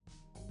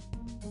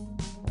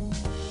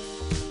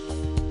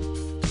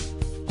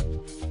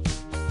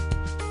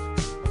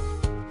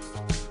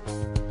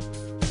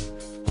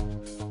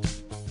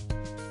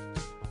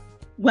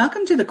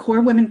Welcome to the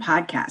Core Women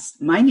Podcast.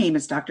 My name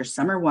is Dr.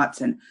 Summer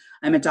Watson.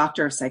 I'm a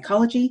doctor of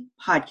psychology,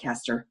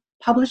 podcaster,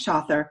 published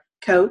author,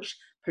 coach,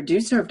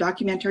 producer of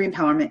documentary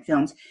empowerment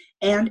films,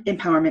 and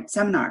empowerment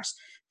seminars.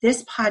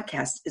 This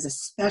podcast is a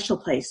special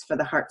place for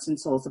the hearts and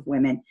souls of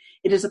women.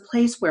 It is a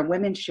place where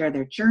women share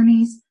their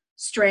journeys,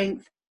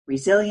 strength,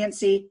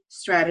 resiliency,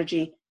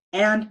 strategy,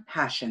 and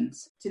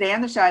passions. Today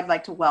on the show, I'd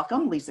like to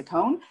welcome Lisa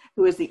Kohn,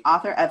 who is the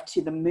author of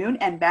To the Moon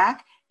and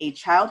Back, A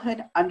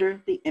Childhood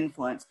Under the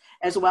Influence,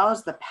 as well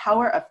as The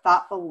Power of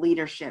Thoughtful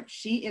Leadership.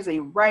 She is a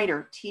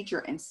writer, teacher,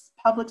 and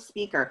public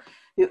speaker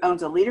who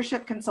owns a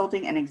leadership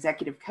consulting and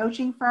executive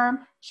coaching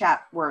firm,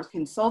 Chatworth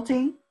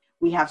Consulting.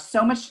 We have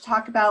so much to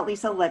talk about,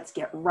 Lisa. Let's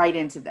get right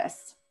into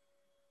this.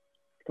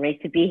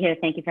 Great to be here.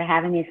 Thank you for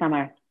having me,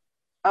 Summer.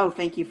 Oh,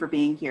 thank you for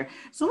being here.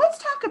 So let's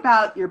talk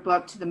about your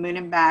book, To the Moon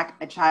and Back,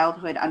 A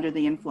Childhood Under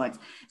the Influence,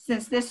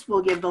 since this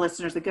will give the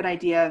listeners a good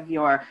idea of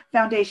your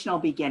foundational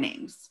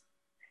beginnings.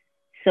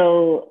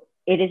 So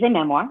it is a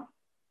memoir.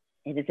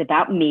 It is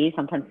about me.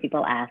 Sometimes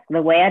people ask.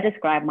 The way I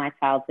describe my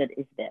childhood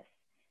is this.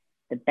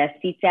 The best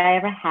pizza I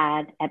ever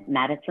had at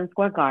Madison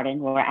Square Garden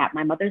were at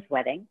my mother's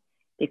wedding,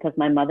 because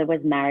my mother was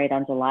married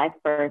on July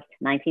 1st,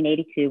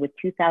 1982, with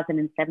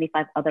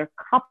 2,075 other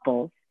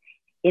couples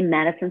in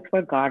Madison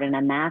Square Garden,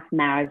 a mass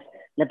marriage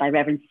led by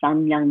Reverend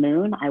Sun Myung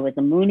Moon. I was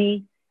a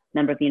Moonie,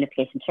 member of the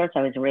Unification Church.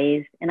 I was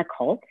raised in a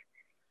cult.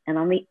 And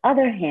on the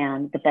other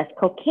hand, the best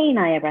cocaine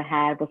I ever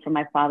had was from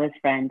my father's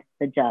friend,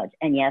 the judge.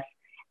 And yes,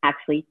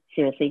 actually,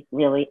 seriously,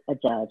 really a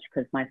judge,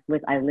 because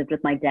I lived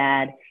with my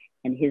dad,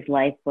 and his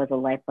life was a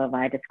life of,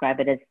 I describe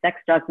it as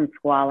sex, drugs, and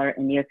squalor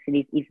in New York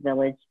City's East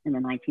Village in the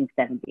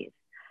 1970s.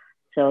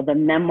 So the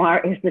memoir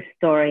is the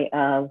story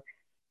of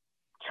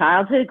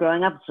childhood,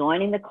 growing up,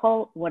 joining the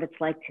cult, what it's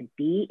like to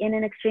be in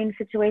an extreme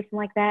situation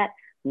like that,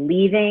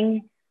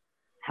 leaving,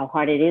 how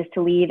hard it is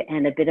to leave,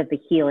 and a bit of the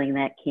healing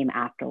that came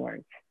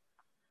afterwards.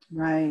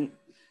 Right.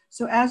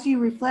 So as you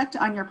reflect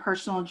on your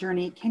personal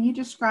journey, can you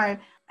describe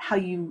how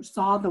you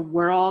saw the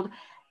world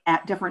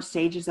at different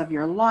stages of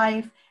your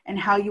life and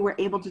how you were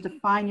able to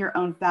define your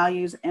own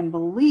values and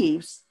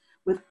beliefs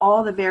with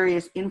all the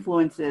various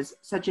influences,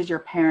 such as your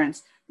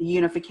parents, the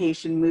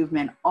unification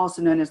movement,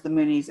 also known as the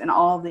Moonies, and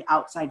all the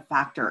outside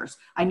factors?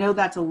 I know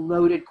that's a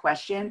loaded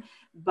question,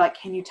 but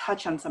can you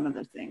touch on some of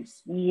those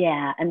things?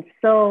 Yeah, and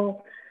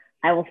so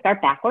I will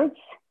start backwards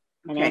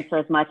and answer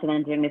as much as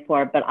I'm doing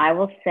before, but I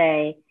will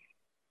say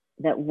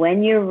that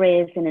when you're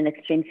raised in an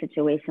extreme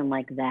situation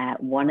like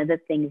that, one of the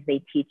things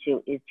they teach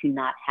you is to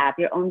not have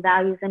your own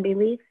values and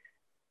beliefs.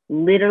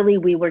 Literally,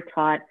 we were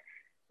taught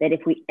that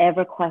if we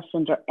ever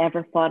questioned or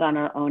ever thought on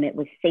our own, it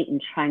was Satan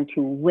trying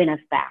to win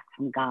us back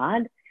from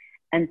God.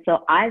 And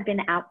so I've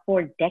been out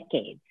for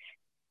decades.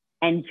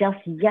 And just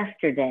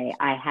yesterday,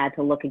 I had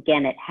to look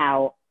again at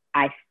how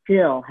I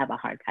still have a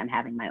hard time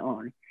having my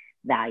own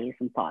values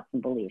and thoughts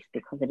and beliefs,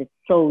 because it is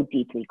so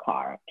deeply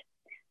carved.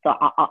 So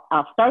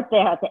I'll start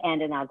there at the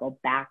end and I'll go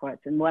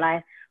backwards. And what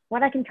I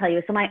can tell you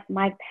is, so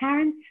my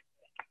parents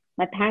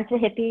were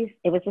hippies.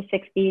 It was the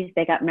 60s.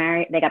 They got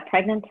married, they got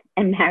pregnant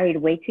and married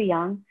way too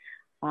young,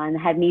 and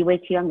had me way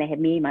too young. They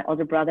had me, my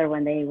older brother,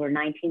 when they were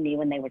 19, me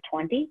when they were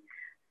 20.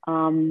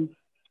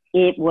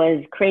 It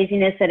was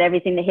craziness at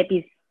everything the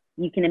hippies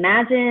you can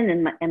imagine.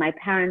 And my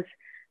parents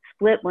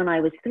split when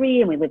I was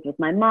 3, and we lived with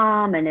my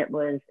mom, and it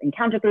was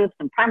encounter groups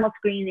and primal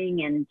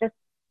screening and just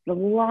a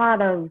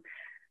lot of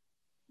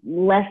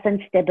less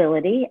than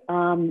stability.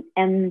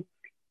 And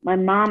my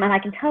mom, and I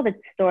can tell the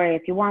story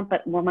if you want,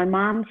 but well, my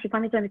mom, she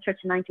finally joined the church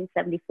in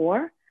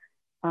 1974.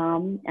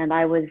 And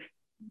I was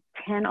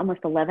 10,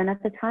 almost 11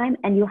 at the time.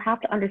 And you have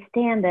to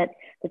understand that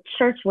the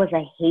church was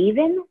a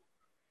haven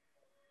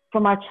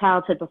from our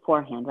childhood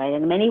beforehand, right?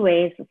 In many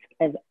ways,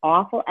 as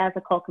awful as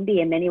a cult can be,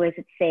 in many ways,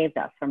 it saved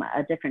us from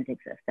a different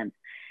existence.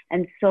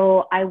 And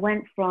so I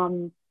went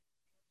from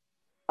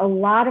a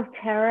lot of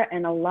terror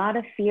and a lot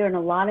of fear and a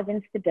lot of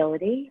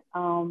instability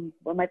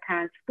when my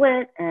parents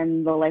split,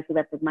 and the life we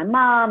lived with my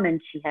mom,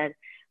 and she had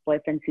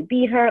boyfriends who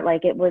beat her.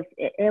 Like it was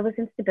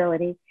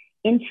instability,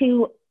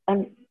 into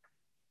an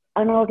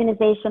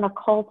organization, a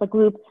cult, a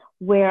group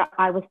where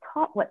I was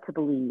taught what to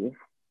believe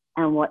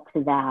and what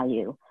to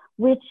value,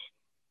 which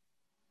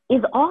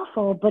is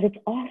awful, but it's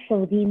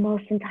also the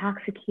most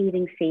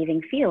intoxicating,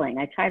 saving feeling.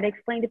 I try to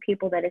explain to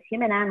people that as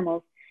human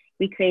animals,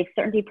 we crave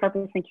certainty,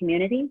 purpose, and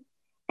community.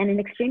 And in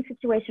an extreme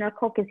situation, our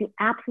cult gives you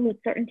absolute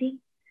certainty,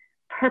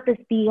 purpose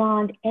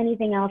beyond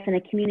anything else, in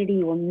a community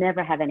you will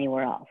never have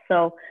anywhere else.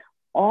 So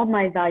all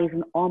my values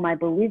and all my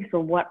beliefs are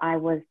what I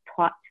was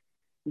taught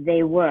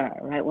they were,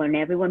 right? When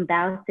everyone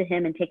bows to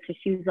him and takes their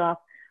shoes off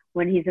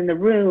when he's in the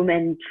room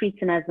and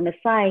treats him as the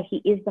Messiah, he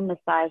is the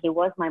Messiah, he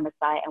was my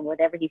Messiah, and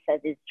whatever he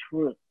says is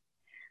true.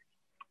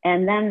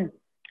 And then,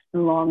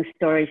 long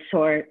story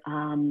short,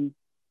 and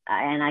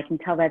I can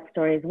tell that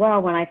story as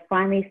well, when I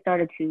finally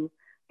started to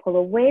pull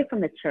away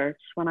from the church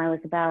when I was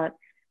about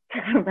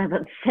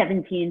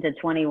 17 to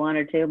 21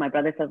 or 2. My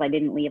brother says I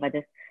didn't leave, I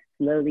just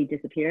slowly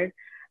disappeared.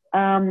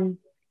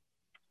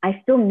 I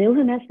still knew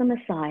him as the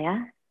Messiah,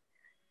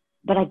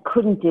 but I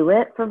couldn't do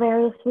it for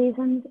various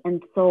reasons.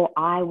 And so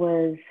I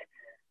was,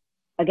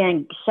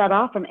 again, shut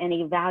off from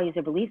any values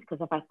or beliefs,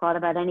 because if I thought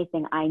about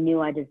anything, I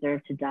knew I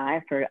deserved to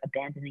die for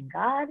abandoning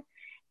God.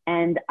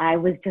 And I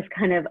was just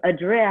kind of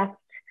adrift,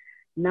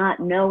 not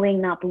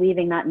knowing, not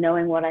believing, not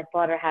knowing what I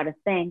thought or how to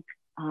think,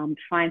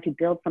 trying to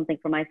build something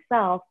for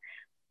myself.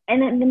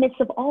 And in the midst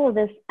of all of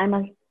this, I'm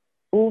a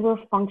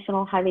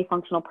over-functional, highly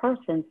functional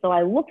person. So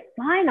I look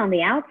fine on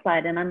the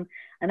outside, and I'm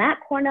at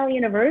Cornell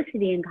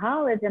University in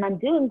college, and I'm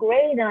doing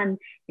great on,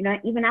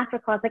 even after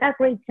class, I got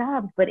great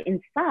jobs, but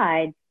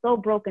inside, so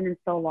broken and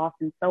so lost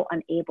and so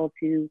unable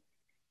to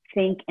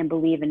think and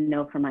believe and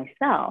know for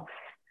myself.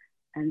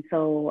 And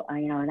so,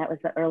 that was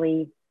the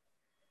early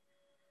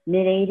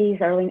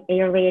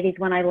 80s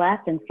when I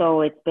left. And so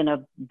it's been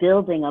a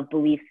building of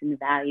beliefs and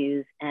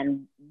values,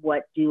 and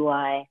what do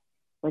I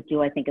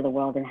think of the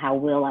world, and how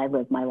will I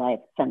live my life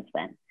since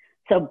then?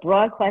 So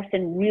broad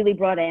question, really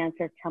broad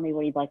answer. Tell me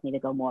where you'd like me to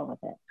go more with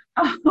it.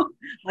 Oh,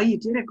 well, you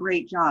did a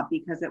great job,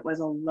 because it was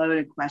a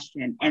loaded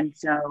question. And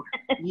so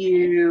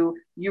you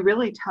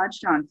really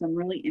touched on some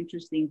really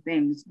interesting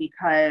things,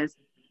 because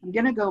I'm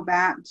going to go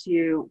back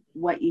to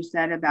what you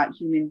said about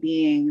human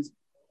beings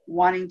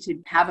wanting to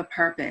have a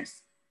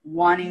purpose,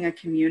 wanting a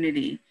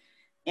community,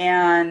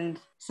 and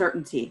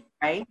certainty,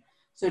 right?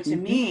 So to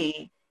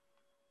me,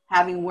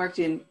 having worked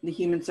in the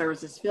human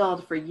services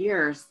field for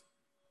years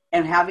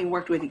and having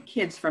worked with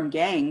kids from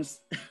gangs,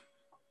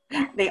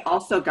 they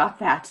also got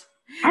that.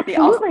 Absolutely. They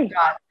also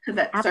got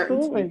that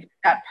Absolutely. certainty,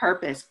 that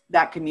purpose,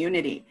 that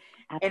community.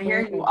 Absolutely. And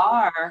here you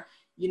are,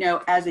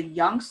 as a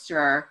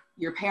youngster,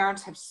 your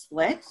parents have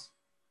split.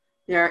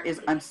 There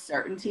is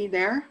uncertainty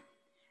there.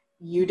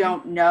 You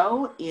don't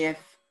know if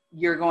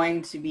you're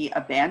going to be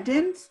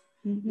abandoned,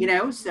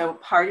 so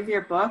part of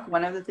your book,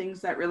 one of the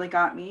things that really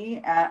got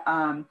me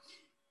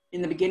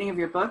in the beginning of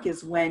your book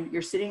is when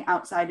you're sitting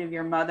outside of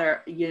your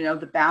mother,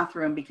 the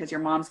bathroom, because your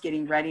mom's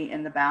getting ready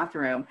in the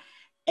bathroom,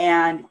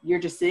 and you're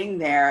just sitting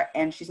there,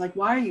 and she's like,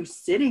 why are you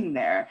sitting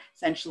there,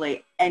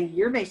 essentially? And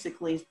you're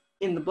basically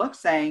in the book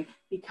saying,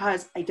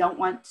 because I don't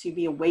want to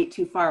be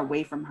too far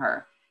away from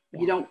her.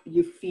 Yeah.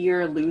 You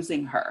fear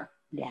losing her.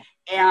 Yeah.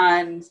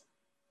 And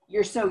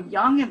you're so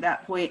young at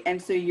that point,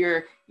 and so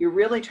you're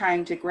really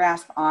trying to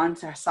grasp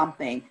onto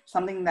something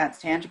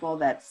that's tangible,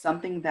 that's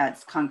something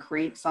that's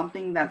concrete,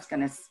 something that's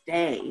going to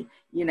stay,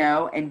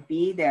 and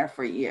be there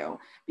for you,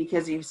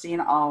 because you've seen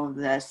all of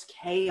this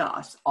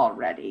chaos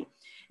already.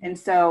 And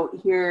so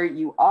here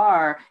you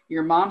are,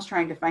 your mom's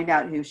trying to find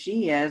out who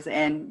she is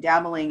and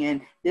dabbling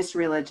in this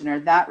religion or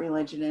that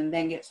religion, and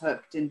then gets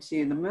hooked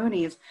into the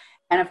Moonies.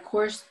 And of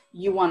course,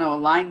 you want to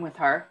align with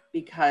her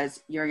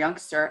because you're a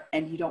youngster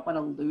and you don't want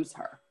to lose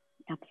her.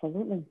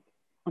 Absolutely.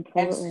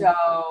 And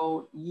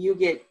so you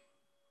get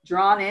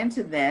drawn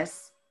into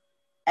this.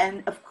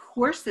 And of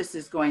course, this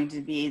is going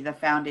to be the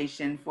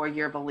foundation for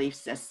your belief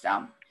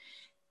system.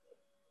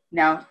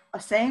 Now,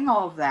 saying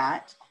all of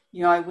that,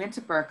 I went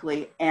to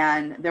Berkeley,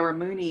 and there were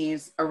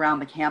Moonies around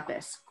the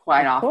campus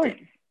quite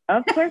often.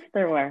 Of course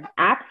there were.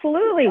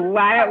 Absolutely.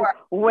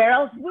 Where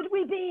else would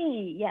we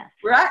be? Yes.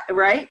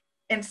 Right.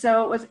 And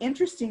so it was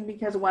interesting,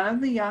 because one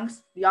of the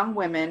young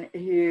women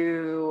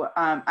who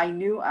I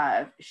knew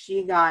of,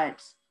 she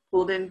got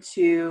pulled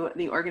into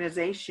the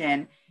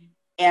organization,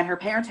 and her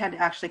parents had to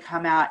actually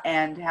come out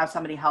and have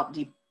somebody help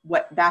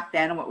what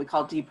we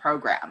call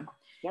deprogram.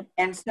 Yep.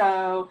 And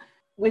so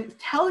with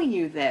telling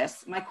you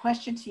this, my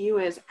question to you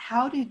is,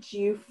 how did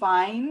you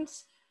find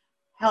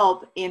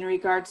help in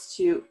regards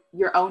to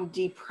your own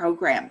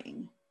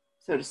deprogramming,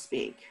 so to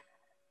speak?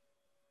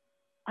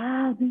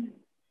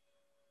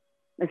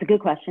 That's a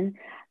good question.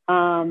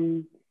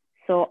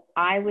 So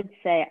I would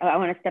say, I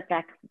want to step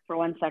back for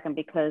 1 second,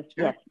 because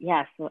sure.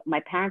 yes, my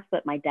parents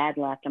split, my dad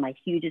left, and my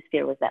hugest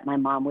fear was that my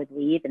mom would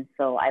leave. And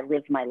so I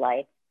lived my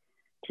life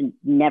to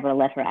never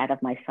let her out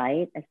of my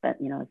sight. I spent,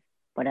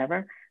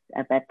 whatever,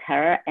 that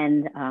terror.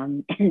 And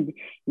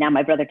now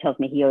my brother tells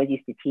me he always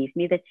used to tease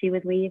me that she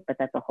would leave, but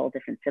that's a whole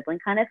different sibling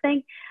kind of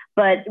thing.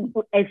 But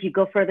as you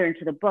go further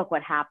into the book,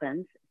 what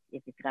happens,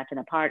 if you forgot to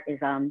the part, is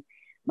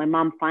my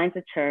mom finds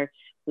a church.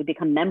 We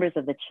become members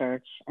of the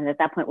church. And at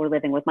that point, we're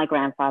living with my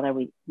grandfather.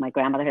 My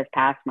grandmother has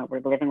passed. We're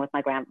living with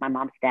my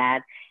mom's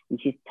dad,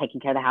 and she's taking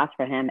care of the house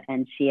for him.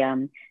 And she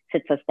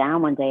sits us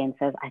down one day and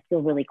says, I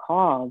feel really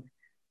called.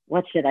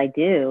 What should I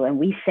do? And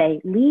we say,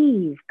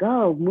 leave,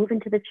 go, move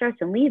into the church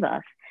and leave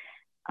us.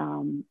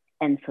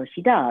 And so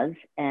she does.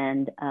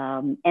 And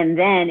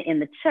then in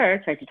the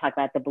church, right, to talk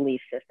about the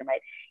belief system,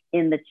 right?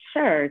 In the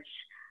church,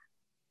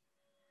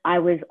 I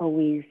was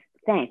always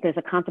thanked. There's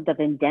a concept of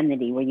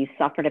indemnity, where you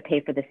suffer to pay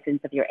for the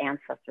sins of your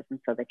ancestors, and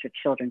so that your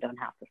children don't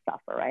have to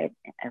suffer, right?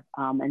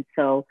 And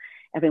so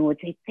everyone would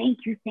say,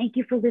 thank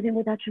you for living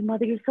without your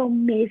mother. You're so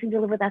amazing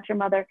to live without your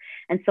mother.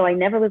 And so I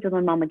never lived with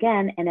my mom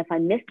again. And if I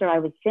missed her, I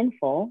was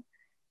sinful.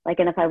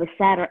 And if I was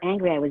sad or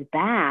angry, I was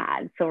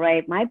bad. So,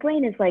 right, my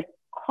brain is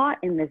caught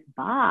in this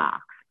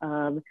box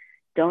of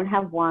don't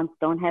have wants,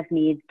 don't have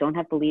needs, don't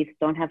have beliefs,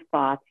 don't have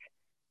thoughts,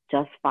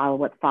 just follow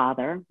what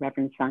Father,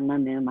 Reverend Sun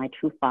Manu, my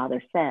true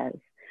father, says.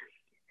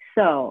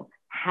 So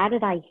how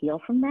did I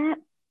heal from that?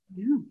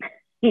 Yeah.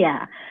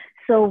 Yeah.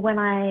 So when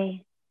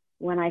I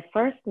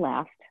first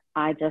left,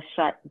 I just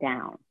shut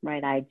down,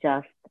 right?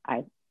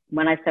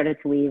 When I started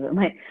to leave,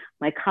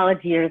 my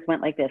college years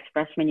went like this.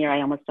 Freshman year,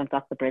 I almost jumped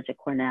off the bridge at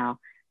Cornell.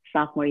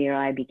 Sophomore year,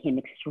 I became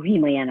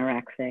extremely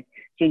anorexic.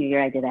 Junior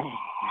year, I did a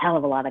hell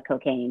of a lot of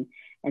cocaine.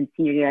 And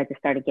senior year, I just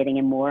started getting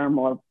in more and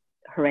more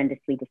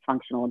horrendously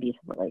dysfunctional,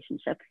 abusive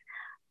relationships.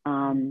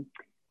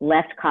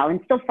 Left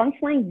college, still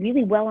functioning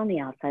really well on the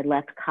outside,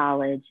 left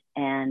college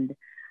and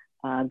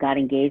got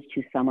engaged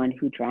to someone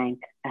who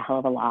drank a hell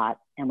of a lot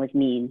and was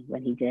mean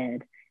when he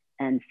did.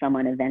 And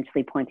someone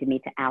eventually pointed me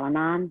to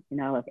Al-Anon,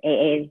 of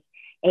AA.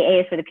 AA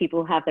is for the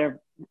people who have their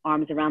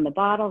arms around the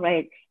bottle,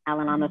 right?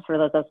 Al-Anon is for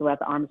those who have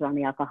the arms around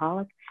the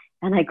alcoholic.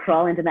 And I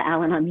crawl into the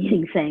Al-Anon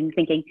meeting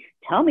thinking,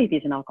 tell me if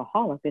he's an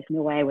alcoholic. There's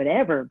no way I would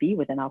ever be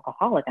with an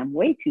alcoholic. I'm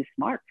way too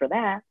smart for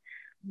that.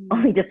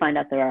 Only to find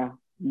out there are a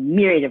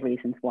myriad of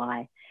reasons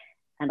why.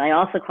 And I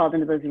also crawled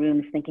into those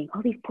rooms thinking,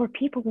 oh, these poor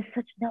people with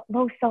such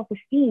low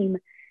self-esteem,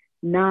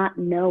 not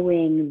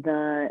knowing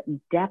the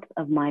depth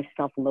of my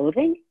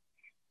self-loathing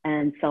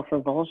and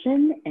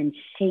self-revulsion and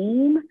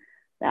shame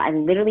that I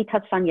literally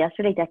touched on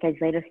yesterday, decades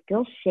later,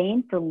 still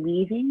shame for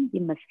leaving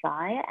the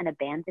Messiah and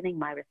abandoning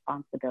my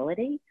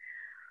responsibility.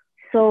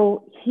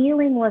 So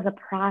healing was a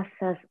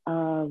process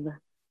of,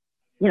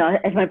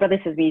 as my brother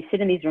says, when you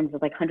sit in these rooms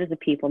with like hundreds of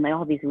people and they all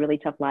have these really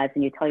tough lives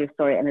and you tell your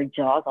story and their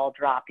jaws all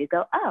drop, you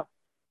go, oh,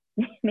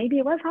 maybe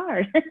it was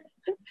hard.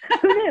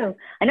 Who knew?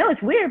 I know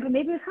it's weird, but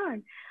maybe it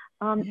was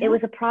hard. It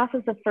was a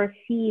process of first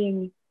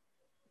seeing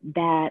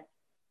that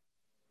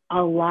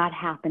a lot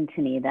happened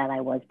to me, that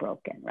I was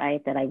broken,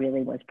 right? That I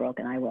really was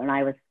broken. I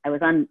was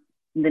on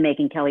the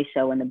Megyn Kelly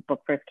show when the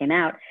book first came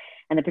out,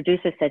 and the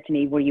producer said to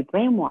me, were you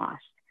brainwashed?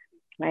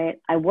 Right?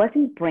 I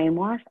wasn't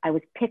brainwashed. I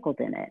was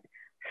pickled in it.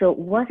 So it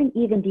wasn't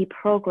even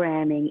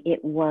deprogramming.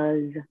 It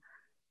was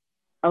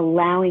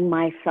allowing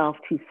myself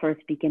to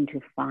first begin to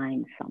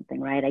find something,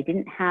 right? I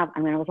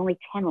was only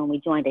 10 when we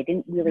joined. I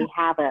didn't really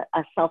have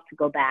a self to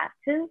go back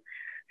to.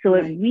 So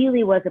it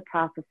really was a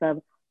process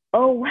of,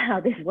 oh,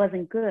 wow, this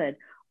wasn't good.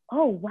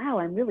 Oh, wow,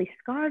 I'm really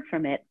scarred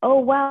from it. Oh,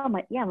 wow,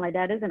 my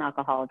dad is an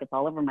alcoholic. It's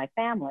all over my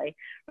family,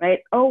 right?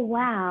 Oh,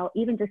 wow,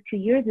 even just 2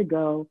 years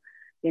ago,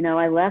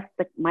 I left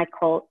my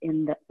cult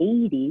in the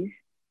 80s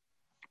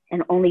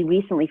and only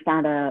recently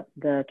found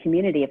the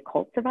community of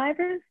cult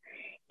survivors,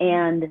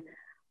 and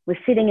was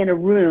sitting in a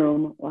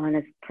room when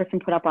a person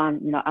put up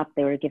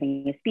they were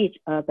giving a speech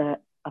of the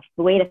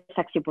way it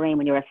affects your brain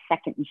when you're a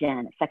second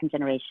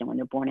generation, when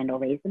you're born in or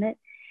raised in it.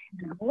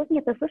 And I'm looking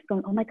at this list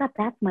going, oh my God,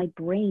 that's my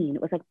brain.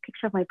 It was like a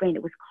picture of my brain.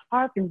 It was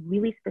carved in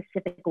really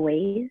specific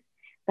ways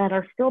that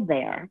are still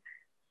there.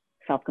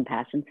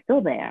 Self-compassion,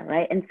 still there,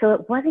 right? And so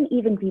it wasn't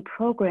even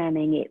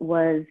deprogramming. It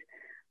was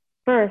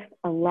first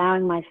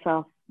allowing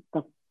myself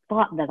the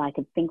thought that I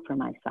could think for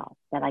myself,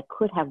 that I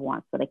could have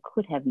wants, that I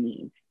could have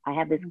needs. I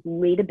have this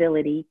great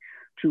ability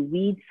to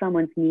read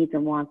someone's needs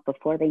and wants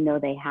before they know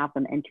they have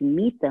them, and to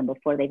meet them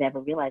before they've ever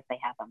realized they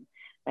have them,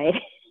 right?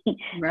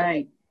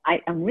 Right.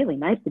 I'm really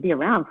nice to be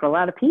around for a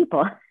lot of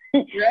people.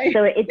 Right.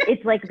 So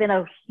it's like been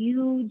a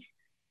huge,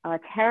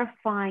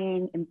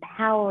 terrifying,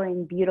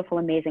 empowering, beautiful,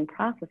 amazing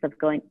process of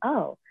going,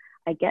 oh,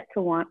 I get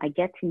to want, I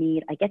get to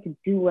need, I get to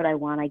do what I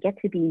want, I get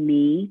to be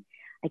me,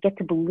 I get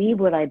to believe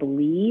what I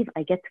believe,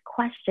 I get to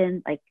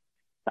question. Like,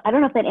 I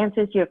don't know if that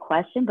answers your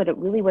question, but it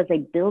really was a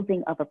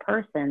building of a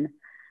person.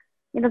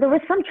 There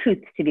was some truth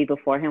to me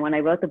beforehand. When I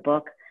wrote the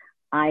book,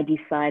 I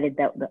decided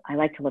that I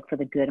like to look for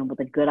the good, and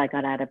the good I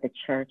got out of the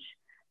church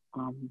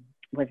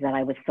was that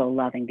I was so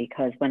loving,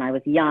 because when I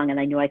was young and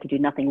I knew I could do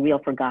nothing real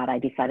for God, I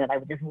decided I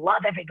would just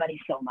love everybody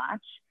so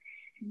much.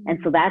 And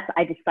so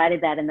I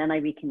decided that, and then I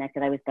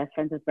reconnected. I was best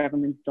friends with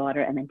Reverend Lynn's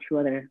daughter, and then 2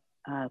 other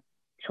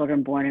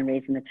children born and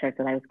raised in the church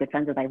that I was good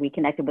friends with. I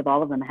reconnected with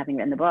all of them, having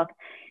written the book.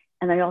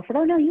 And they all said,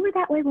 oh no, you were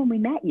that way when we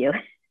met you.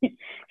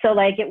 So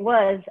it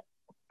was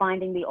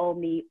finding the old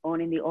me,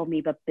 owning the old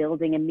me, but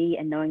building a me,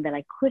 and knowing that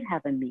I could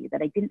have a me,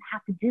 that I didn't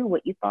have to do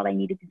what you thought I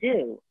needed to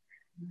do.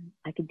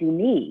 I could do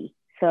me.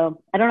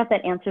 So I don't know if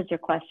that answers your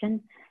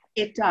question.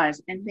 It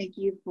does. And thank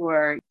you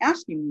for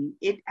asking me.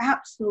 It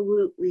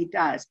absolutely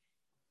does.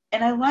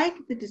 And I like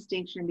the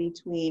distinction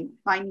between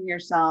finding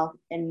yourself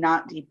and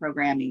not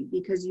deprogramming,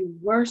 because you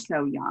were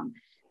so young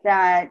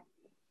that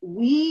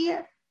we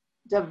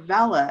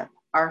develop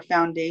our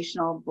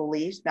foundational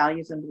beliefs,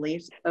 values, and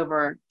beliefs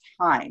over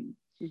time.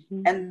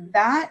 Mm-hmm. And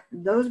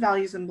those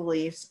values and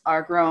beliefs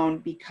are grown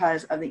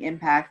because of the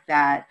impact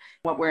that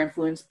what we're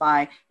influenced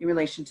by in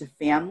relation to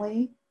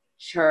family,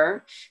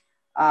 church,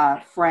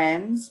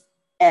 friends,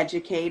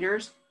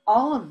 educators,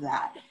 all of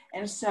that.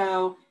 And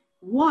so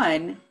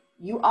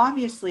you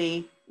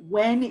obviously,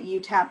 when you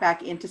tap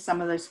back into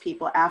some of those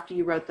people after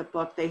you wrote the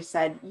book, they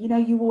said,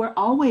 you were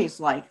always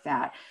like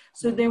that.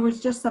 So there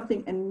was just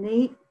something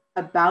innate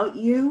about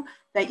you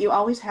that you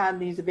always had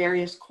these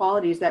various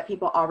qualities that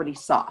people already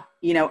saw,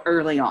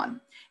 early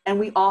on. And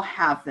we all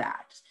have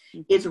that.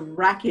 It's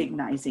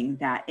recognizing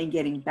that and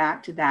getting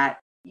back to that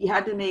you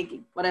had to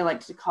make what I like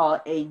to call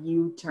a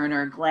U-turn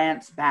or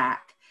glance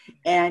back.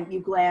 And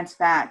you glance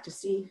back to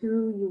see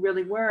who you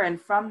really were.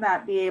 And from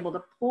that, be able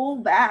to pull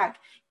back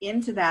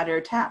into that or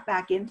tap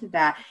back into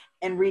that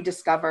and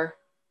rediscover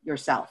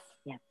yourself.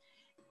 Yeah.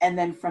 And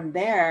then from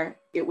there,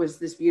 it was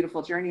this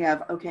beautiful journey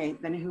of, okay,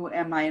 then who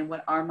am I and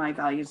what are my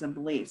values and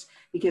beliefs?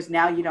 Because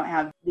now you don't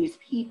have these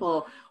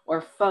people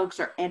or folks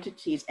or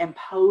entities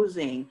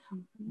imposing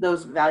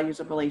those values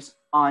or beliefs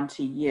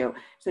onto you.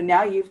 So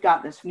now you've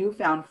got this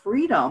newfound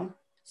freedom.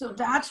 So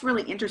that's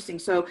really interesting.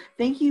 So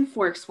thank you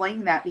for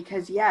explaining that,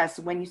 because yes,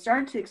 when you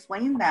started to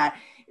explain that,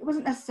 it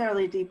wasn't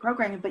necessarily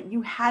deprogramming, but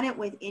you had it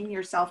within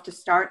yourself to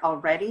start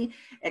already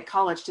at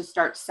college to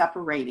start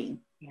separating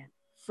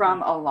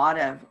from a lot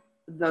of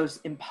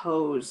those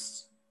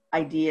imposed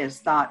ideas,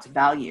 thoughts,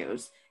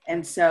 values.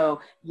 And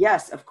so,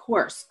 yes, of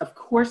course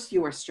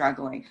you were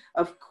struggling.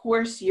 Of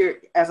course you're,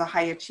 as a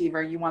high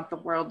achiever, you want the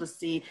world to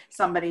see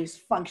somebody's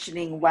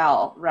functioning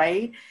well,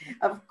 right?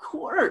 Of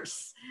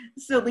course.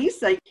 So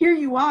Lisa, here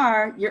you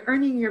are, you're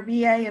earning your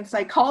BA in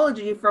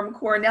psychology from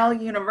Cornell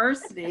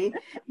University,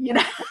 you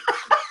know.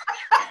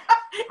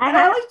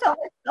 I always tell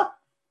myself.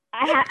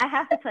 I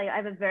have to tell you, I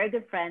have a very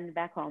good friend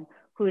back home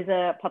who's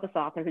a published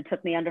author who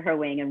took me under her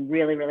wing and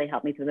really, really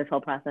helped me through this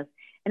whole process.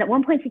 And at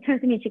one point she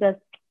turns to me and she goes,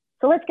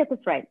 so let's get this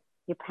right.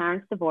 Your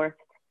parents divorced,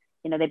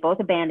 they both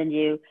abandoned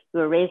you. You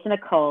were raised in a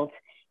cult.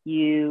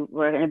 You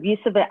were in an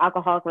abusive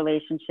alcoholic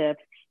relationship.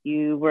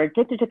 You were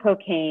addicted to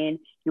cocaine.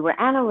 You were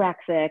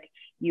anorexic.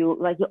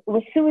 You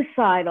were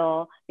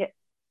suicidal.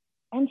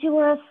 And you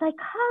were a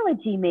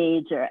psychology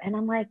major. And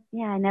I'm like,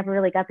 yeah, I never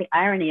really got the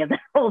irony of the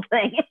whole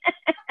thing.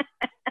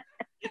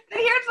 And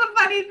here's the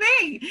funny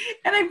thing,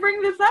 and I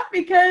bring this up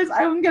because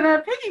I'm going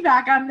to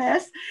piggyback on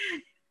this.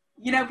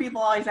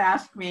 People always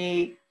ask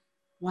me,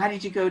 why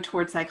did you go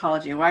towards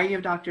psychology? Why are you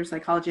a doctor of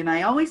psychology? And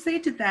I always say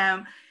to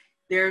them,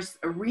 there's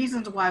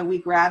reasons why we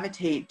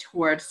gravitate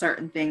towards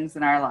certain things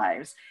in our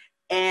lives.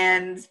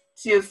 And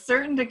to a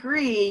certain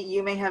degree,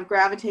 you may have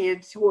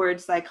gravitated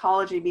towards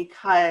psychology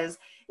because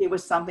it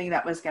was something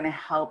that was going to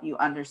help you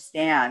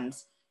understand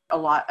a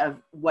lot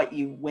of what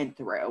you went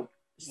through.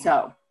 Yeah,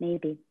 so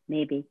maybe,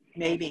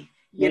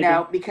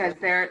 because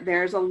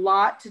there's a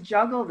lot to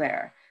juggle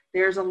there.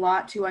 There's a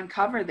lot to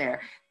uncover there.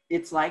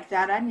 It's like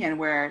that onion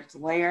where it's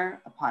layer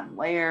upon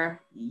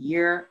layer,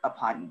 year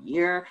upon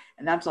year.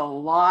 And that's a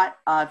lot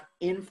of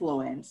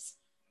influence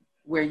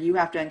where you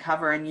have to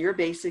uncover. And you're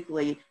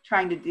basically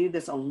trying to do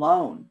this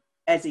alone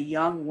as a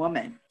young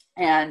woman.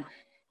 And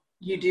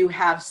you do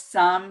have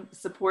some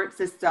support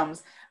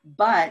systems,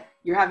 but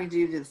you're having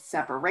to do the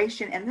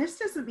separation. And this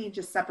doesn't mean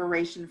just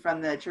separation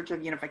from the Church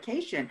of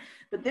Unification,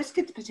 but this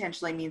could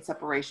potentially mean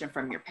separation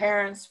from your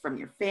parents, from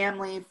your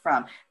family,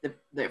 from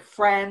the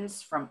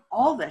friends, from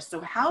all this.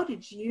 So how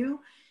did you,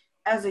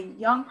 as a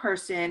young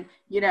person,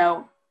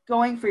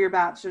 going for your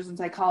bachelor's in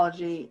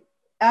psychology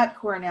at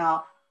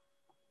Cornell,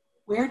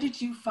 where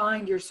did you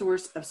find your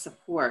source of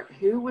support?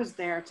 Who was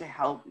there to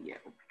help you?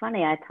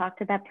 Funny, I talked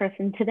to that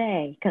person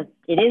today because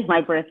it is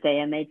my birthday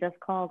and they just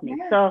called me.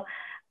 Yeah. So,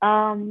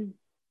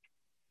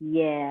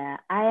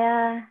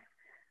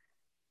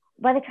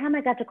 by the time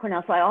I got to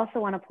Cornell, so I also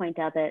want to point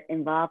out that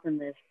involved in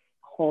this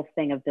whole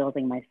thing of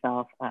building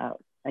myself,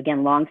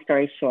 again, long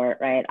story short,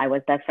 right? I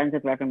was best friends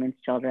with Reverend Moon's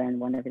children,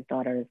 one of his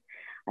daughters.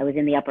 I was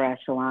in the upper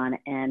echelon.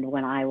 And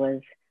when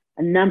a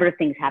number of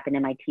things happened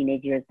in my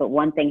teenage years, but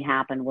one thing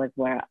happened was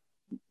where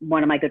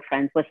one of my good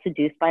friends was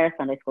seduced by our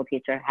Sunday school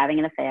teacher, having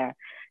an affair,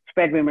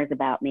 spread rumors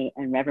about me,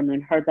 and Reverend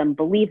Moon heard them,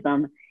 believed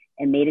them,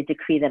 and made a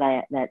decree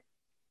that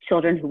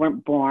children who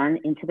weren't born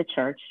into the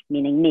church,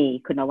 meaning me,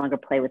 could no longer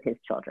play with his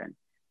children,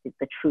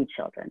 the true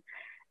children.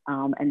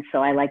 And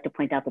so I like to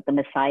point out that the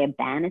Messiah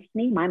banished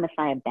me. My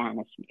Messiah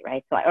banished me,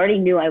 right? So I already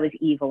knew I was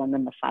evil, and the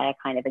Messiah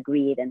kind of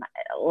agreed, and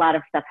a lot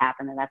of stuff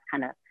happened, and that's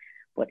kind of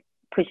what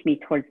pushed me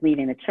towards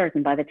leaving the church.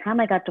 And by the time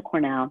I got to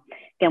Cornell,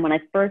 again, when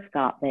I first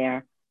got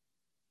there,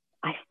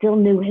 I still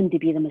knew him to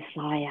be the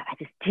Messiah. I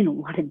just didn't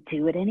want to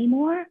do it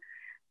anymore.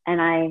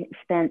 And I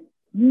spent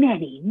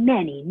many,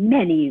 many,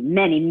 many,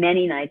 many,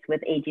 many nights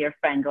with a dear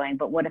friend going,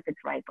 but what if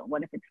it's right? But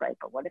what if it's right?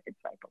 But what if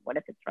it's right? But what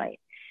if it's right?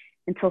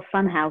 Until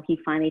somehow he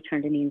finally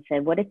turned to me and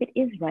said, what if it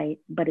is right,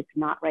 but it's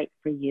not right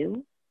for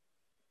you?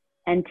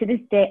 And to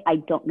this day,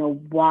 I don't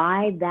know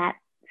why that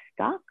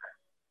stuck,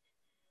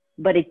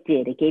 but it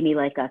did. It gave me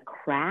like a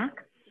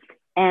crack.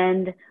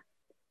 And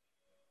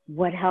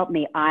what helped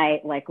me,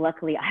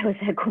 luckily I was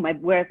at,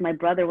 whereas my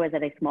brother was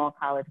at a small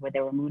college where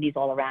there were Moonies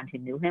all around who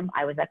knew him,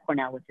 I was at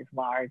Cornell, which is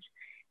large.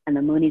 And the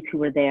Moonies who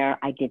were there,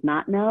 I did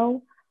not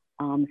know.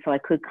 So I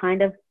could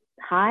kind of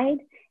hide.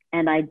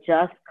 And I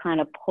just kind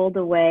of pulled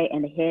away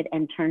and hid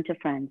and turned to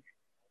friends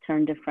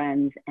and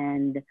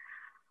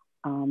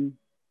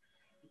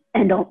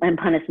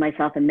punished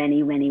myself in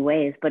many, many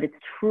ways. But it's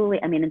truly,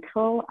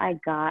 until I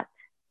got,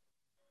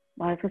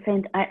 I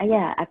turned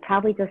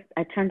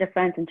to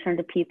friends and turned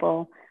to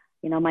people.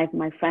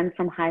 My friends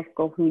from high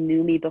school who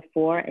knew me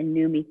before and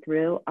knew me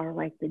through are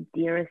like the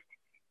dearest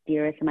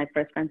dearest, and my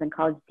first friends in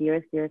college,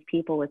 dearest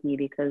people with me,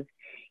 because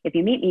if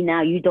you meet me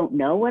now, you don't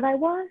know what I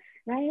was,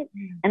 right?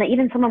 And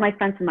even some of my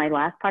friends from my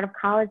last part of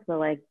college were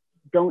like,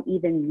 don't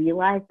even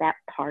realize that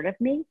part of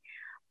me.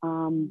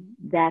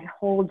 That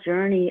whole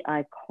journey,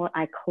 I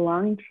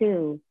clung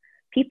to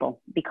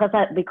people because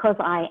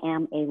I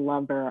am a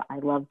lover. I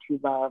love to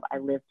love. I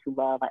live to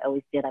love. I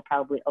always did. I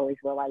probably always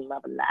will. I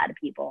love a lot of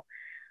people.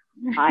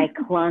 I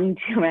clung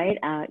to, right?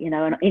 You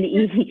know, and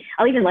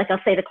I'll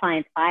say to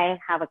clients, I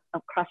have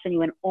a crush on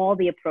you in all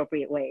the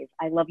appropriate ways.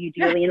 I love you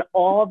dearly in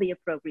all the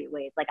appropriate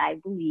ways. Like, I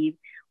believe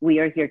we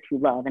are here to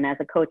love. And as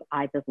a coach,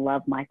 I just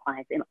love my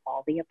clients in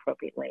all the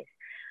appropriate ways.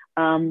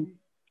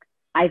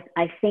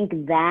 I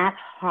think that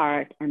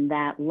heart and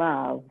that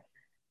love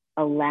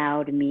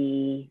allowed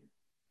me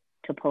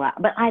to pull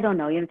out. But I don't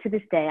know, you know, to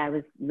this day, I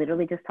was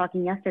literally just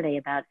talking yesterday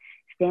about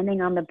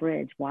standing on the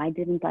bridge. Why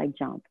didn't I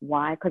jump?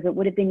 Why? Because it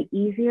would have been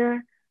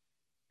easier.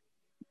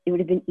 It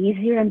would have been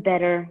easier and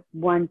better,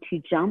 one,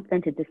 to jump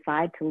than to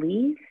decide to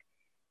leave.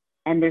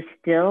 And there's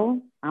still,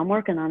 I'm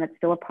working on it,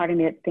 still a part of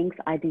me that thinks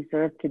I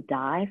deserve to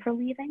die for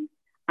leaving.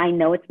 I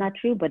know it's not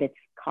true, but it's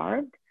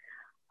carved.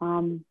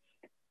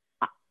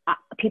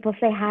 People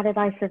say, how did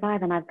I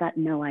survive? And I've got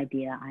no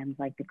idea. I'm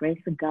like, the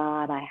grace of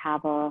God. I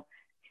have a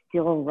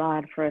steel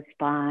rod for a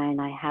spine.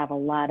 I have a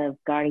lot of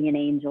guardian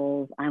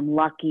angels. I'm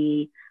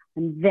lucky.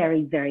 I'm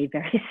very, very,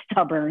 very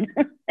stubborn.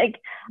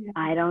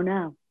 I don't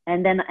know.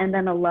 And then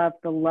the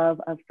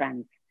love of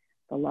friends,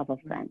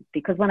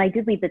 Because when I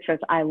did leave the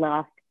church, I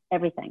lost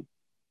everything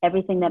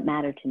that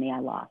mattered to me. I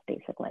lost,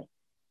 basically.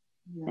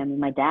 I mean,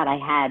 my dad I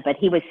had, but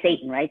he was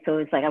Satan, right? So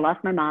it's like, I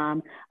lost my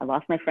mom, I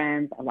lost my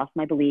friends, I lost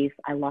my beliefs,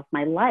 I lost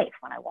my life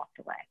when I walked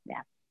away.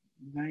 Yeah.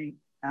 Right.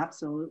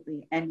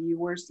 Absolutely. And you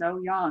were so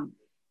young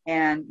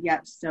and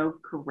yet so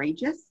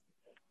courageous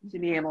to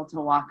be able to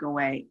walk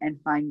away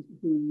and find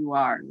who you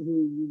are,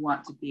 who you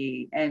want to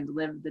be, and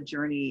live the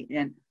journey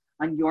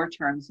on your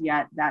terms.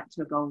 Yet that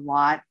took a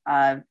lot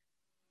of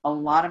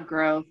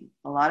growth,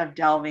 a lot of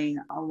delving,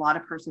 a lot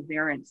of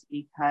perseverance,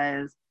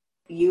 because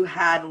you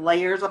had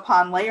layers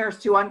upon layers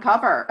to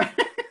uncover.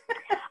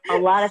 A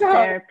lot of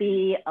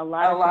therapy, a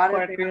lot of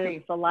support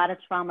groups, a lot of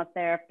trauma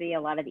therapy,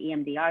 a lot of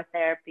EMDR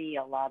therapy,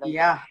 a lot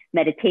of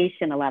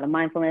meditation, a lot of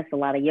mindfulness, a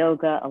lot of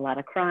yoga, a lot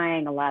of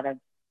crying, a lot of,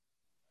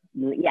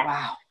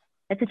 Wow.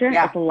 It's a journey.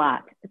 Yeah. It's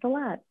a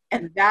lot.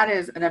 And that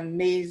is an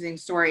amazing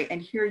story.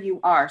 And here you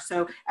are.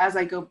 So as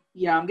I go,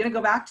 I'm going to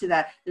go back to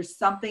that. There's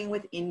something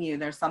within you.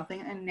 There's something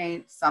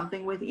innate,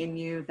 something within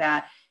you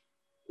that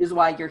is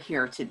why you're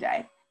here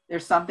today.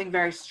 There's something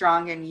very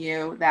strong in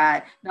you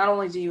that not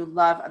only do you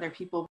love other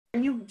people,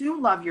 but you do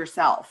love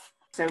yourself.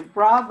 So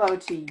bravo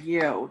to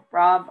you.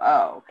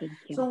 Bravo. Thank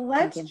you. So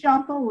let's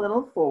jump a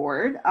little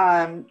forward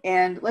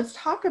and let's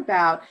talk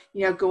about,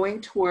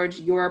 going towards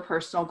your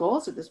personal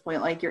goals at this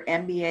point, like your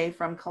MBA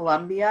from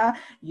Columbia,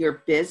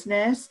 your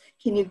business.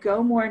 Can you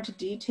go more into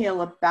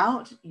detail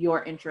about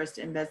your interest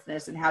in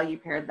business and how you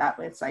paired that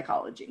with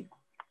psychology?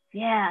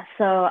 Yeah.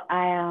 So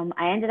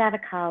I ended out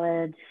of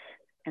college.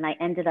 And I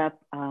ended up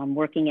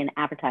working in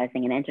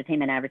advertising and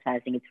entertainment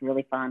advertising. It's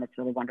really fun. It's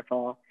really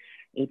wonderful.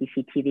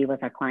 ABC TV was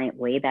our client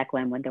way back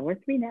when there were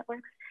 3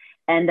 networks.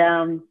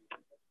 And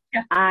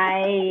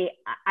I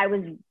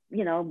was,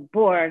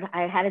 bored.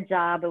 I had a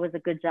job. It was a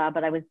good job,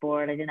 but I was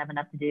bored. I didn't have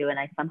enough to do. And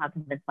I somehow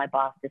convinced my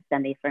boss to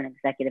send me for an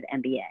executive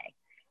MBA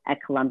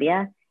at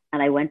Columbia.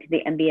 And I went to the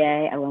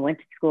MBA. I went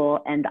to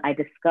school, and I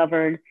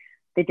discovered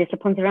the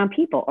disciplines around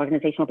people,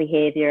 organizational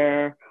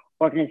behavior,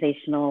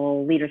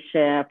 organizational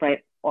leadership, right?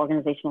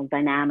 Organizational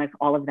dynamics,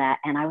 all of that.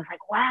 And I was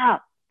like, wow,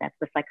 that's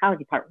the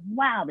psychology part.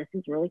 Wow, this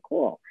is really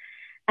cool.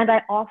 And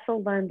I also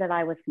learned that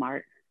I was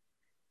smart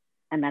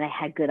and that I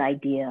had good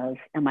ideas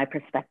and my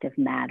perspective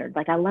mattered.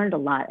 Like, I learned a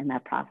lot in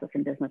that process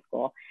in business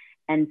school.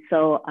 And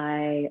so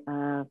I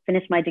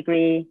finished my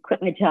degree,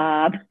 quit my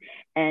job,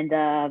 and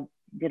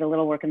did a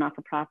little work in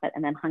not-for-profit,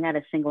 and then hung out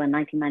a shingle in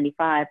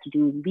 1995 to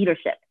do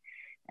leadership.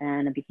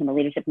 And I became a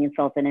leadership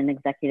consultant and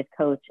executive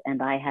coach.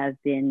 And I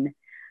have been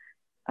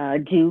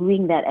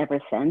doing that ever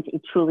since.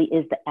 It truly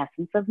is the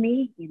essence of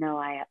me.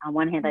 On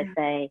one hand, I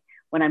say,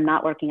 when I'm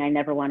not working, I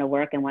never want to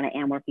work. And when I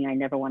am working, I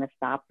never want to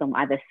stop. So I'm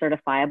either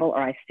certifiable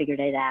or I figured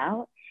it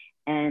out.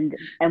 And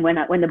when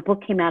the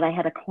book came out, I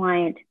had a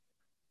client.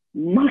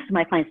 Most of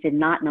my clients did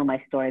not know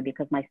my story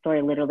because my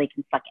story literally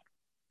can suck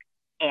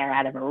air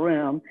out of a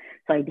room.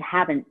 So I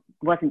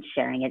wasn't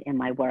sharing it in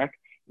my work.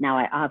 Now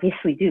I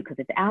obviously do because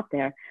it's out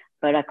there.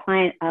 But a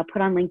client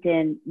put on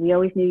LinkedIn, we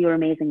always knew you were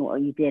amazing at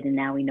what you did, and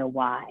now we know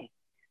why.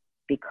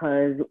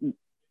 Because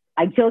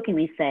I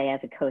jokingly say, as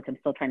a coach, I'm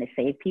still trying to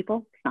save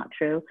people. It's not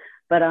true.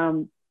 But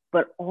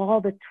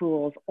all the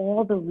tools,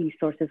 all the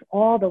resources,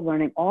 all the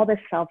learning, all the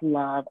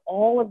self-love,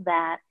 all of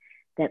that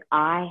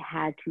I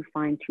had to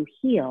find to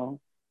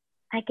heal,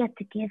 I get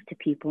to give to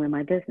people in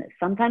my business.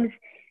 Sometimes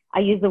I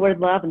use the word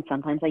love, and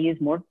sometimes I use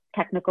more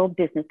technical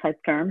business type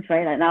terms,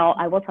 right? And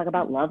I will talk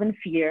about love and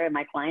fear, and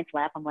my clients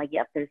laugh. I'm like,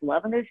 yep, there's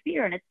love and there's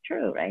fear, and it's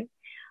true, right?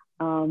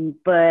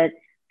 But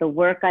the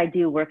work I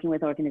do working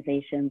with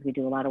organizations, we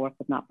do a lot of work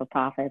with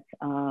not-for-profits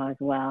as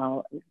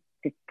well,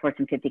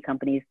 Fortune 50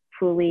 companies,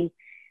 truly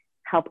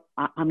help.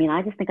 I mean,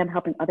 I just think I'm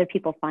helping other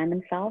people find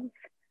themselves,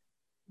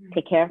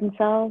 take care of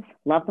themselves,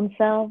 love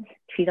themselves,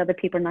 treat other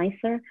people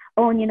nicer.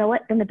 Oh, and you know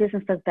what? Then the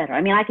business does better.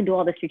 I mean, I can do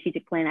all the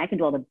strategic planning. I can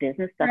do all the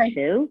business stuff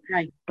too.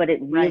 Right. But it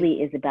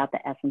really is about the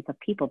essence of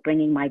people,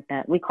 bringing my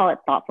best. We call it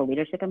thoughtful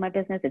leadership in my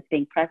business. It's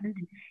being present,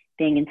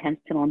 being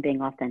intentional, and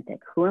being authentic.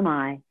 Who am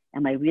I?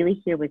 Am I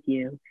really here with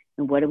you?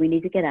 And what do we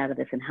need to get out of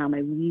this? And how am I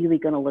really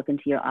going to look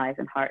into your eyes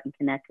and heart and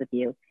connect with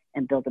you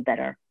and build a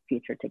better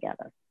future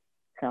together?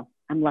 So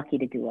I'm lucky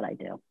to do what I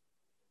do.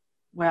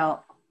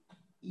 Well,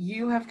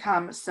 you have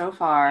come so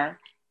far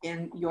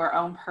in your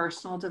own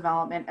personal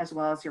development as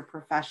well as your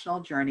professional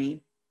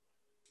journey.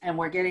 And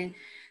we're getting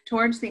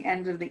towards the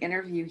end of the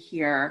interview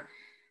here.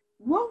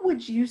 What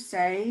would you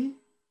say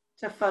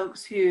to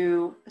folks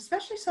who,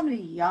 especially somebody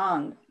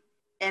young,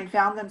 and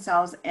found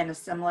themselves in a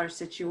similar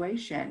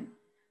situation?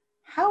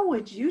 How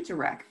would you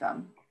direct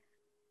them?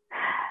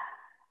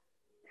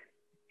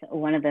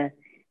 One of the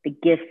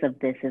gifts of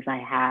this is I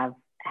have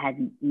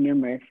had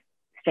numerous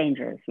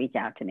strangers reach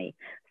out to me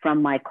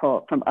from my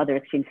cult, from other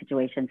extreme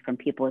situations, from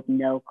people with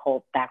no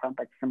cult background,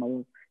 but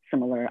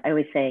similar. I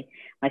always say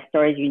my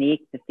story is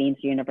unique, the themes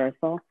are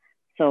universal.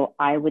 So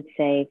I would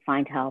say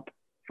find help,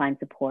 find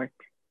support.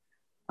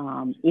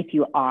 If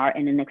you are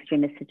in an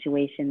extremist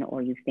situation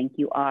or you think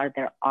you are,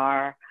 there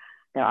are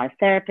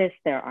therapists,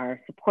 there are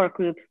support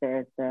groups,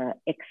 there's the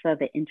ICSA,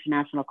 the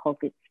International Cult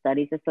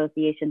Studies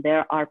Association.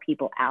 There are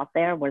people out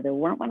there where there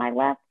weren't when I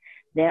left.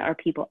 There are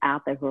people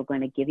out there who are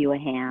going to give you a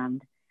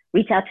hand.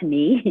 Reach out to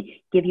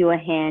me, give you a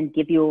hand,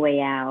 give you a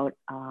way out.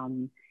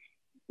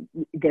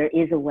 There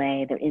is a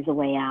way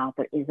out.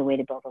 There is a way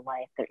to build a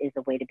life. There is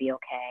a way to be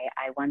okay.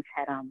 I once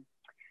had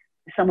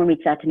someone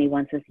reached out to me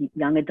once as a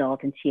young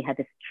adult, and she had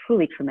this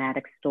truly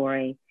traumatic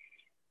story,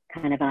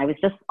 and I was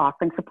just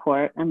offering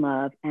support and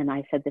love. And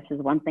I said, this is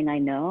one thing I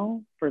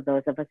know for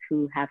those of us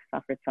who have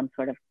suffered some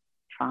sort of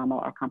trauma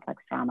or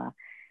complex trauma.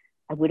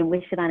 I wouldn't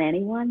wish it on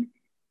anyone,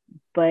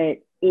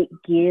 but it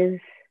gives,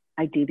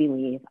 I do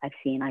believe, I've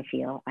seen, I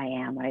feel, I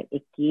am, right?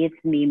 It gives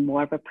me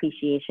more of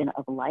appreciation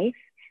of life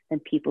than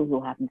people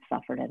who haven't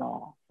suffered at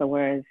all. So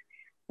whereas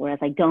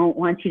I don't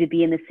want you to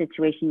be in the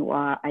situation you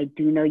are, I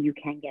do know you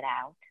can get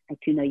out. I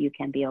do know you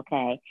can be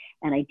okay.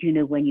 And I do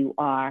know when you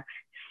are,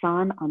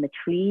 sun on the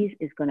trees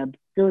is going to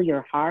fill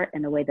your heart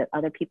in a way that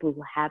other people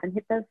who haven't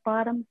hit those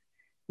bottoms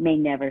may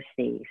never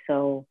see.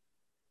 So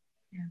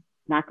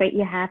not great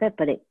you have it,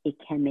 but it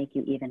can make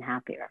you even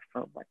happier,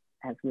 for what,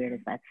 as weird as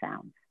that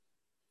sounds.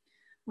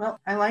 Well,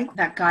 I like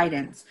that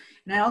guidance.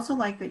 And I also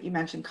like that you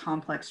mentioned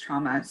complex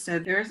trauma. So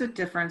there's a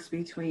difference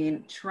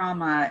between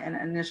trauma and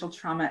initial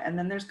trauma, and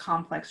then there's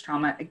complex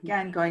trauma.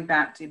 Again, going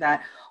back to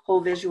that whole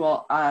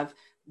visual of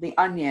the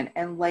onion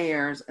and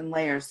layers and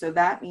layers. So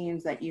that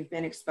means that you've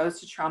been exposed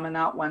to trauma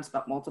not once,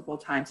 but multiple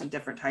times, and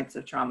different types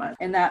of trauma.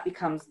 And that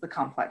becomes the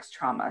complex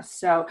trauma.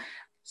 So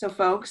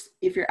folks,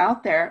 if you're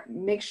out there,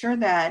 make sure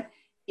that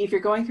if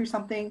you're going through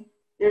something,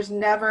 there's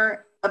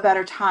never a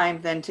better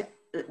time than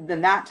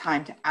that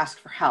time to ask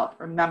for help.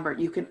 Remember,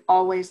 you can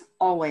always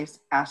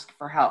ask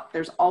for help.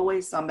 There's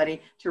always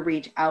somebody to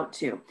reach out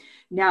to.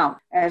 Now,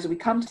 as we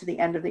come to the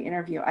end of the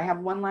interview, I have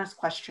one last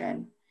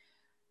question.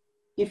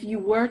 If you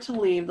were to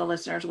leave the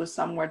listeners with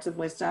some words of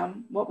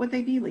wisdom, what would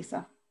they be,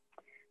 Lisa?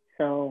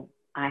 So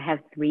I have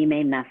 3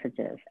 main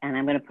messages, and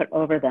I'm going to put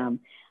over them.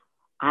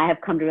 I have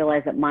come to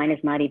realize that mine is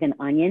not even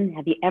onion.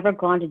 Have you ever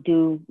gone to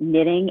do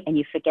knitting and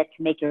you forget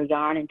to make your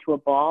yarn into a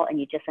ball, and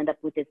you just end up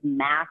with this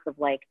mass of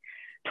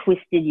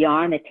twisted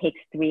yarn that takes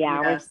 3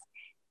 hours?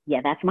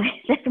 Yes. Yeah, that's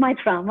my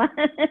trauma,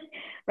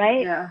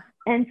 right? Yeah.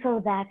 And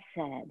so that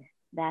said,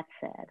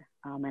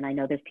 and I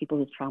know there's people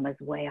whose trauma is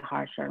way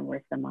harsher and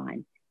worse than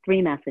mine.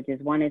 3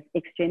 messages. One is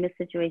extremist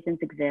situations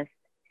exist.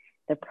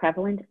 They're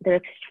prevalent. They're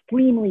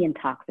extremely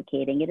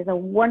intoxicating. It is a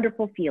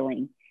wonderful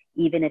feeling,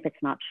 even if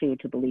it's not true,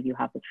 to believe you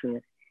have the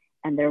truth.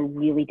 And they're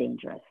really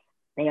dangerous.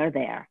 They are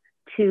there.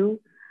 2,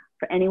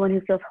 for anyone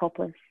who feels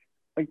hopeless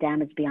or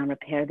damaged beyond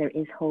repair, there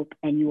is hope,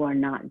 and you are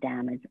not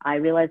damaged. I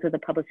realized with the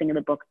publishing of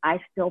the book, I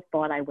still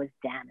thought I was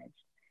damaged.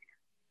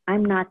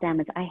 I'm not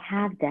damaged. I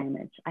have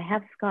damage. I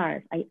have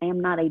scars. I am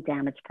not a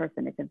damaged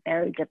person. It's a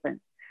very different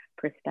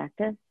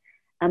perspective.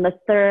 And the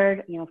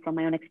 3rd, from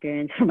my own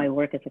experience, from my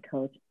work as a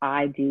coach,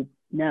 I do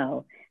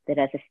know that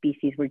as a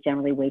species, we're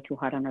generally way too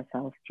hard on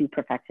ourselves, too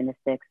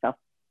perfectionistic,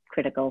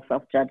 self-critical,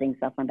 self-judging,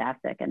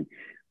 self-bombastic. And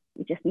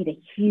we just need a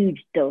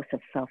huge dose of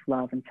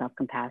self-love and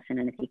self-compassion.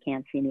 And if you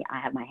can't see me, I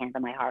have my hand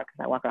on my heart,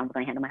 because I walk around with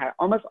my hand on my heart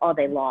almost all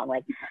day long,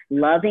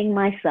 loving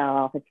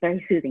myself. It's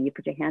very soothing. You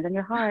put your hand on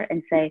your heart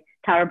and say,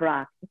 Tara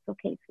Brock, it's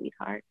okay,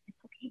 sweetheart. It's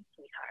okay,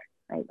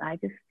 sweetheart. Right?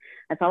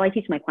 That's all I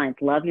teach my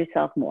clients. Love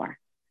yourself more.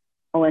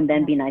 Oh, and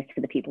then be nice to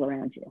the people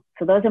around you.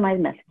 So those are my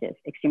messages.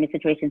 Extreme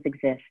situations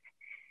exist.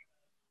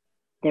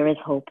 There is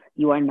hope.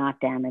 You are not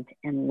damaged.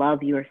 And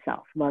love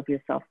yourself. Love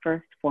yourself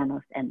first,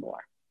 foremost, and more.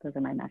 Those are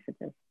my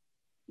messages.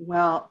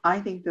 Well,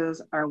 I think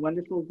those are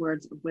wonderful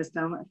words of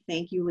wisdom.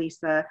 Thank you,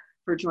 Lisa,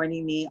 for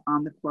joining me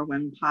on the Core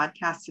Women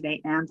podcast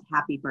today, and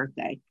happy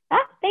birthday.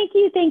 Thank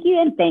you,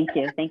 and thank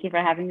you. Thank you for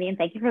having me, and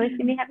thank you for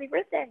wishing me happy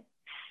birthday.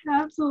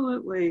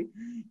 Absolutely.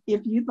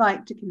 If you'd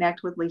like to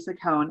connect with Lisa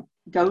Kohn,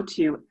 go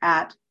to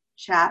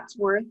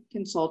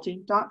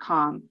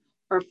 @chatsworthconsulting.com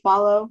or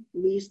follow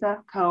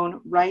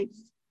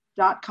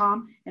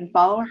lisakohnwrites.com and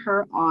follow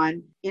her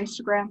on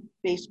Instagram,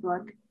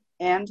 Facebook,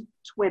 and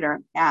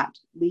Twitter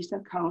 @Lisa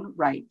Kohn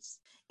Writes.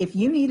 If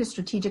you need a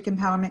strategic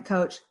empowerment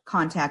coach,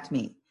 contact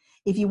me.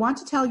 If you want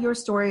to tell your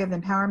story of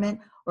empowerment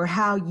or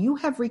how you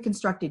have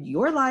reconstructed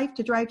your life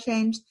to drive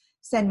change,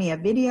 send me a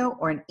video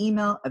or an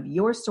email of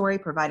your story,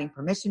 providing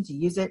permission to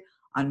use it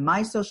on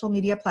my social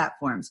media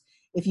platforms.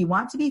 If you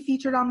want to be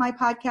featured on my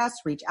podcast,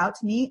 reach out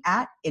to me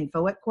at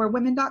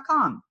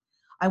info@corewomen.com.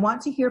 I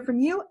want to hear from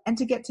you and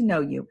to get to know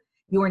you.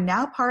 You are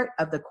now part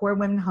of the Core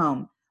Women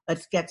home.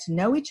 Let's get to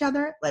know each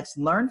other. Let's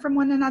learn from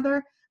one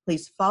another.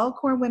 Please follow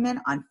Core Women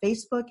on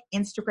Facebook,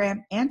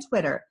 Instagram, and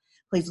Twitter.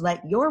 Please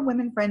let your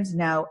women friends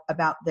know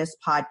about this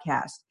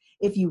podcast.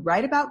 If you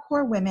write about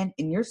Core Women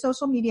in your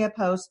social media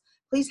posts,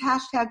 please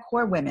hashtag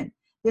Core Women.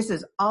 This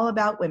is all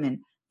about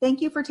women.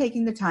 Thank you for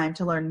taking the time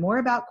to learn more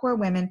about Core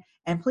Women,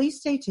 and please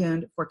stay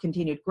tuned for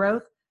continued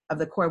growth of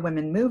the Core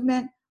Women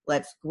movement.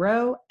 Let's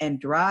grow and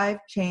drive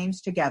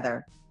change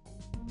together.